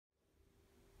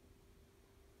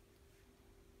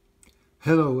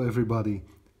Hello everybody,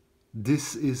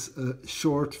 this is a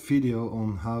short video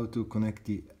on how to connect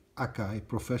the AKAI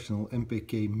Professional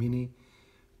MPK Mini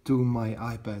to my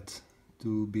iPad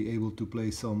to be able to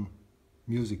play some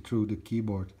music through the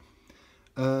keyboard.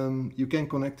 You can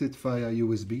connect it via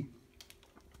USB.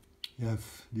 You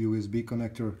have the USB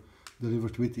connector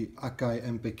delivered with the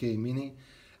AKAI MPK Mini,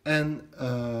 and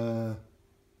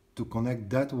to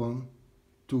connect that one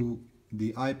to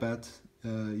the iPad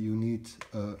you need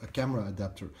a camera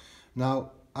adapter.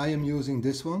 Now I am using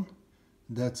this one.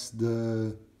 That's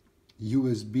the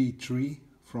USB 3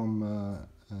 from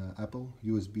Apple,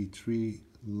 USB 3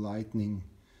 Lightning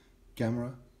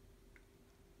camera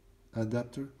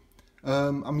adapter.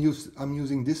 I'm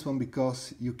using this one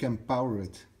because you can power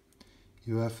it.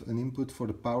 You have an input for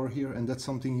the power here, and that's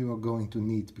something you are going to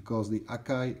need because the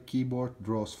AKAI keyboard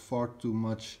draws far too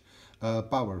much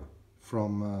power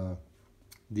from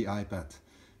the iPad.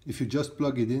 If you just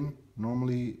plug it in,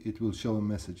 normally it will show a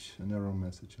message, an error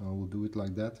message. I will do it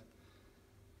like that.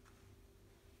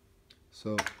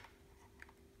 So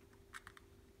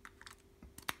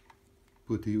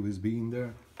put the USB in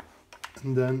there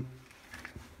and then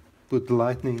put the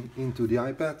lightning into the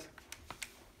iPad.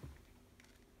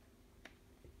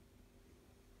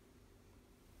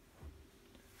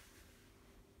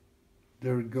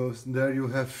 There it goes. There you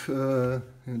have,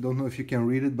 I don't know if you can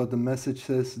read it, but the message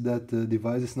says that the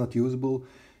device is not usable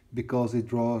because it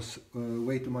draws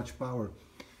way too much power.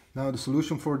 Now the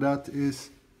solution for that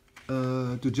is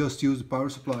to just use the power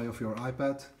supply of your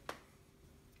iPad,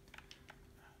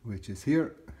 which is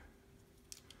here.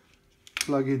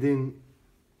 Plug it in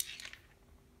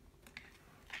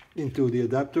into the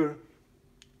adapter.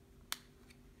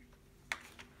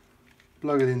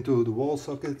 Plug it into the wall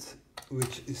socket,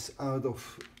 which is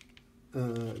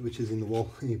which is in the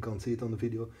wall. You can't see it on the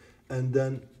video, and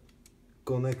then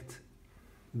connect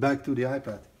back to the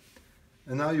iPad.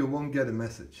 And now you won't get a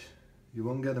message. You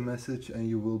won't get a message, and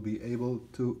you will be able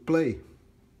to play.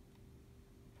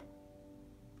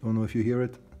 Don't know if you hear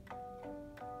it.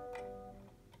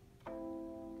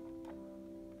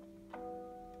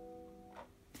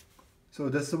 So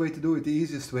that's the way to do it, the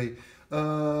easiest way.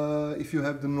 If you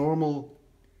have the normal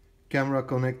camera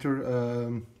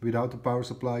connector without the power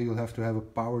supply, you'll have to have a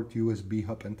powered USB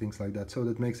hub and things like that. So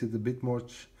that makes it a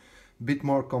bit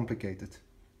more complicated.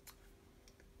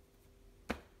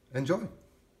 Enjoy!